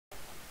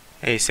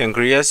Hey,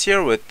 Sangrias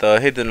here with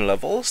Hidden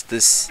Levels.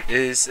 This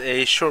is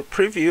a short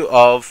preview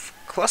of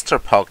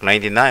Clusterpuck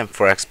 99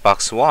 for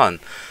Xbox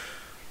One.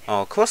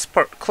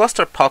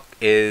 Clusterpuck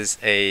is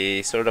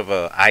a sort of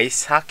a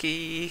ice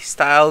hockey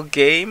style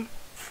game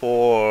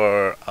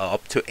for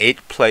up to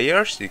 8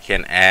 players. You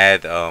can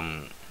add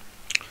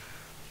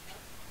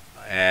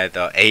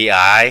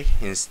AI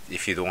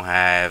if you don't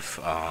have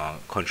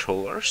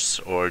controllers,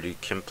 or you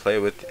can play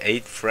with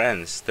 8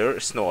 friends. There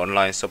is no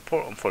online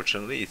support,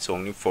 unfortunately. It's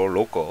only for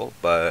local.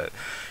 But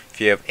if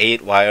you have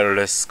 8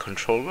 wireless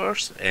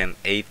controllers and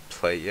 8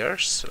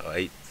 players,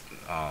 eight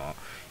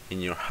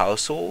in your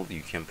household,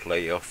 you can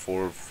play a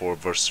 4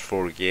 versus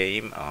 4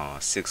 game,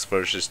 6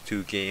 versus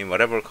 2 game,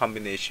 whatever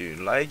combination you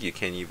like. You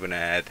can even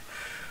add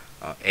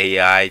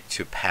AI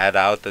to pad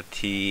out the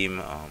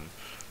team.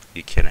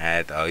 You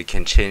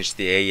can change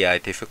the AI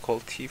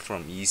difficulty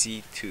from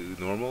easy to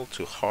normal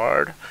to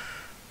hard.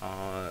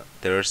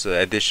 There's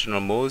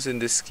additional modes in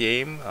this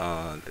game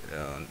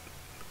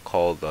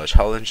called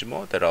challenge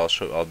mode that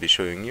I'll be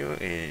showing you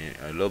in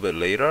a little bit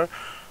later.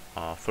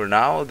 For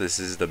now, this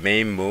is the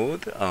main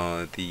mode,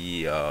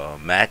 the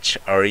match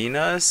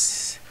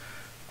arenas.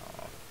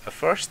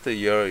 First,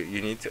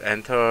 you need to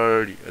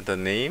enter the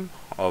name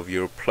of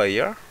your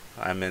player.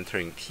 I'm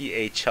entering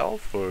THL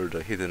for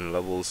the hidden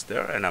levels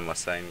there, and I'm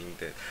assigning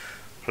the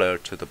player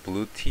to the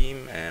blue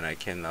team, and I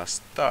can now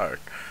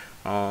start.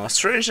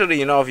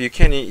 Strangely enough, you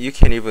can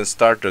even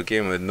start the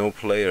game with no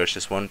players,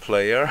 just one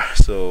player.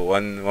 So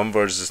one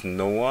versus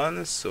no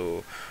one.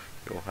 So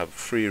you'll have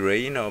free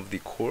reign of the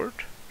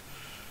court.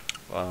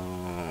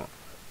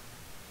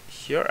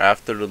 Here,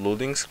 after the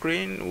loading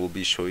screen, we'll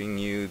be showing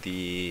you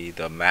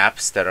the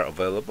maps that are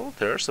available.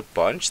 There's a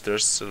bunch.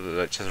 There's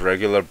just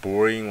regular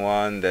boring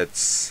one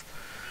that's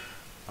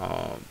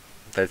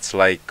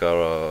like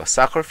a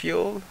soccer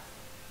field,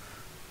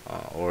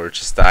 or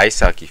just the ice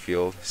hockey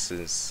field.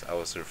 Since I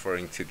was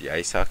referring to the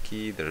ice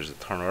hockey, there's a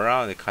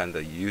turnaround. It kind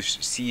of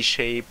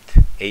C-shaped,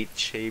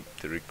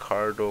 8-shaped, the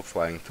Ricardo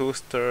flying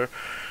toaster,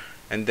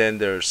 and then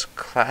there's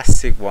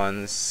classic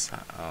ones.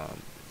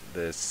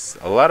 There's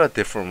a lot of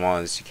different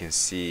ones you can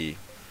see.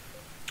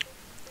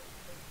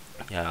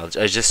 Yeah,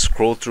 I just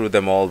scroll through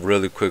them all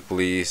really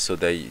quickly so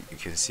that you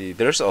can see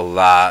there's a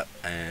lot,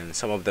 and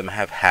some of them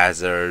have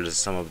hazards,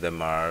 some of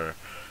them are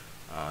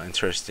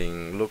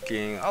interesting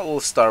looking. I will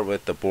start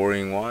with the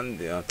boring one.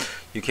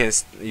 You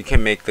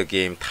can make the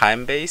game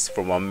time based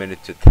from 1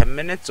 minute to 10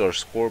 minutes, or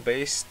score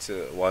based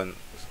to one,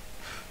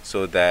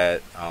 so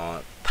that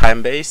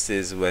time based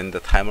is when the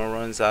timer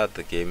runs out,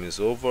 the game is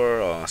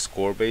over.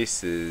 Score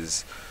based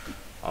is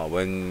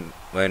when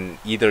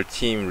either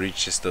team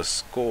reaches the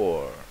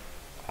score,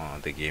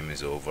 the game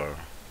is over.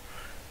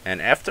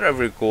 And after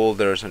every goal,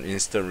 there's an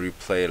instant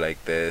replay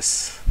like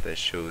this that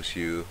shows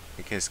you.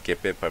 You can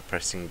skip it by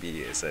pressing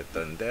B, as I've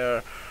done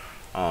there.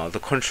 The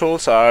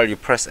controls are: you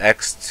press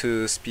X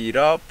to speed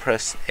up,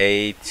 press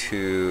A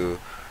to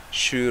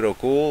shoot a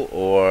goal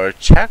or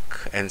check,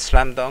 and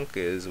slam dunk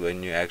is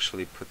when you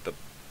actually put the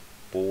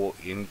ball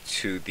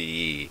into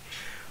the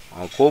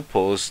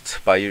goalpost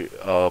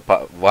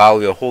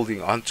while you're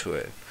holding onto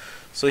it.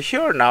 So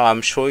here now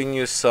I'm showing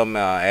you some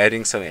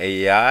adding some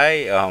AI.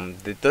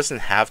 It doesn't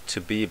have to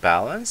be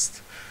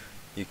balanced.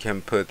 You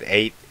can put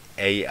 8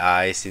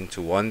 AIs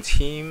into one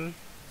team,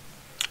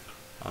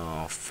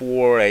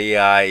 4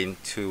 AI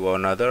into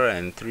another,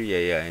 and 3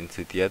 AI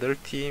into the other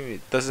team.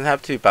 It doesn't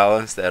have to be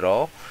balanced at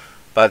all,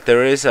 but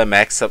there is a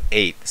max of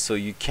 8, so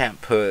you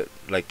can't put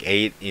like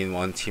 8 in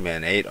one team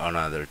and 8 on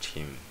another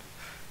team.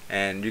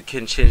 And you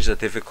can change the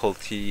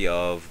difficulty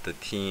of the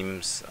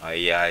team's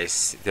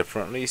AIs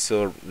differently.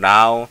 So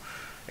now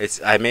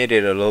I made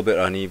it a little bit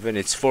uneven.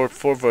 It's 4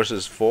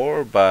 versus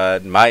 4,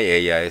 but my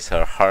AIs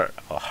are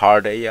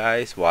hard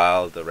AIs,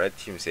 while the red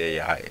team's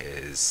AI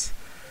is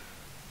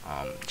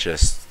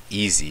just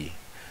easy.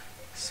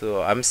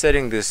 So I'm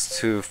setting this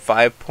to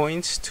 5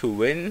 points to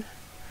win,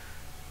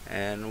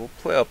 and we'll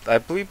play up. I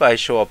believe I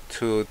show up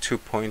to 2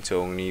 points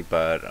only,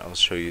 but I'll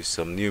show you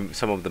some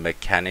of the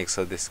mechanics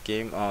of this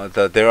game.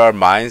 There are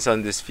mines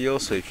on this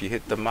field, so if you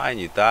hit the mine,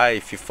 you die.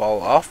 If you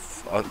fall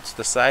off onto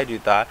the side, you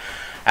die.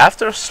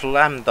 After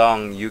slam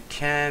dunk, you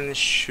can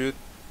shoot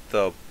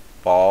the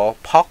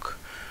puck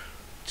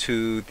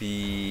to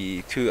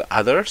the two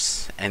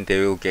others, and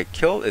they will get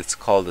killed. It's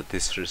called a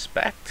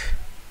disrespect.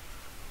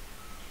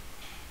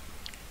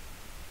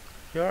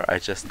 Here, I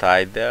just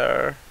died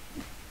there.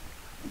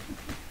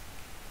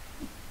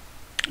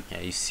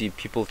 Yeah, you see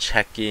people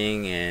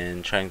checking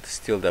and trying to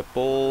steal that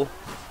ball,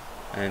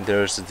 and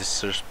there's a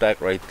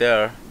disrespect right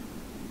there.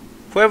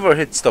 Whoever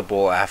hits the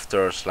ball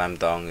after slam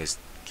dunk is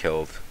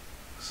killed.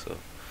 So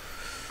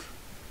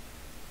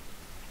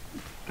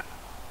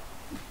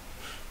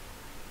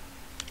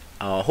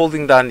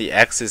holding down the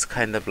X is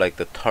kind of like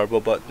the turbo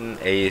button.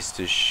 A is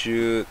to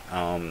shoot.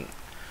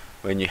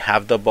 When you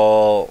have the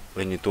ball,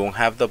 when you don't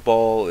have the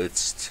ball,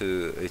 it's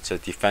a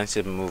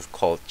defensive move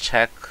called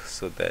check,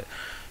 so that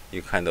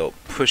you kind of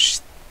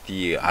push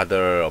the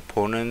other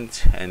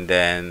opponent, and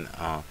then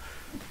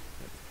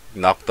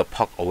knock the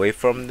puck away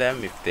from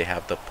them if they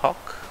have the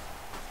puck.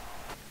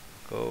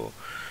 Go.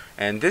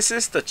 And this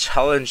is the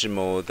challenge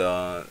mode.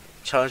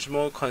 Challenge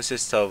mode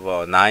consists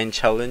of 9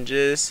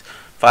 challenges.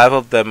 5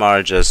 of them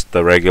are just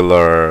the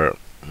regular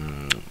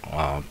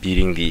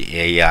beating the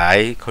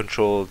AI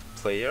controlled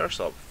players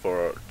up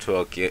to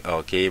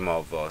a game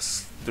of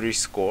 3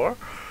 score.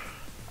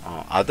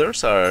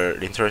 Others are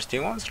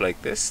interesting ones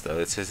like this.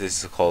 This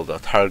is called a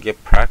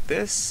target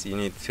practice. You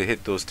need to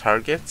hit those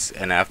targets,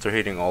 and after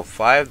hitting all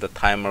 5, the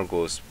timer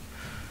goes.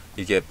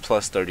 You get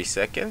plus 30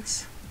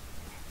 seconds.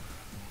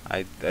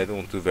 I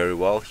don't do very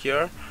well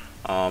here.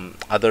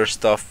 Other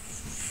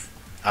stuff,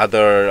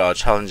 other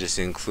challenges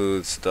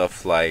include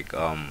stuff like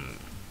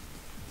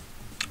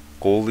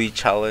goalie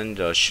challenge,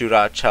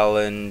 shootout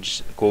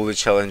challenge. Goalie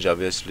challenge,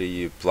 obviously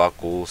you block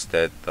goals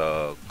that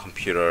the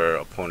computer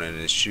opponent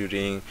is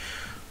shooting.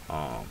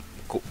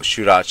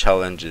 Shootout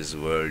challenge is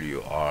where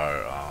you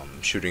are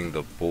shooting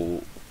the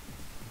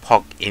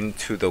puck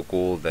into the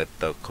goal that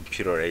the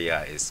computer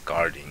AI is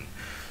guarding.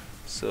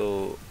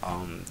 So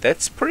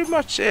that's pretty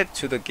much it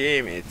to the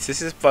game.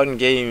 This is a fun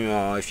game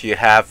if you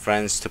have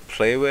friends to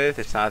play with.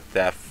 It's not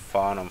that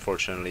fun,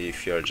 unfortunately,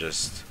 if you're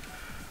just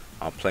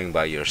playing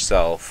by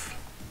yourself.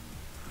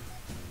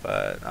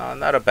 But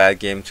not a bad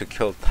game to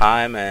kill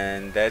time.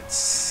 And that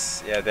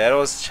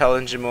was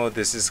challenge mode.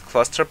 This is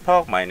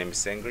Clusterpuck. My name is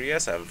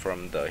Sangrias. I'm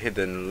from the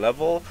hidden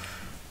level.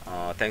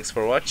 Thanks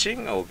for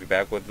watching. I will be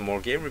back with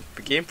more game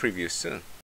previews soon.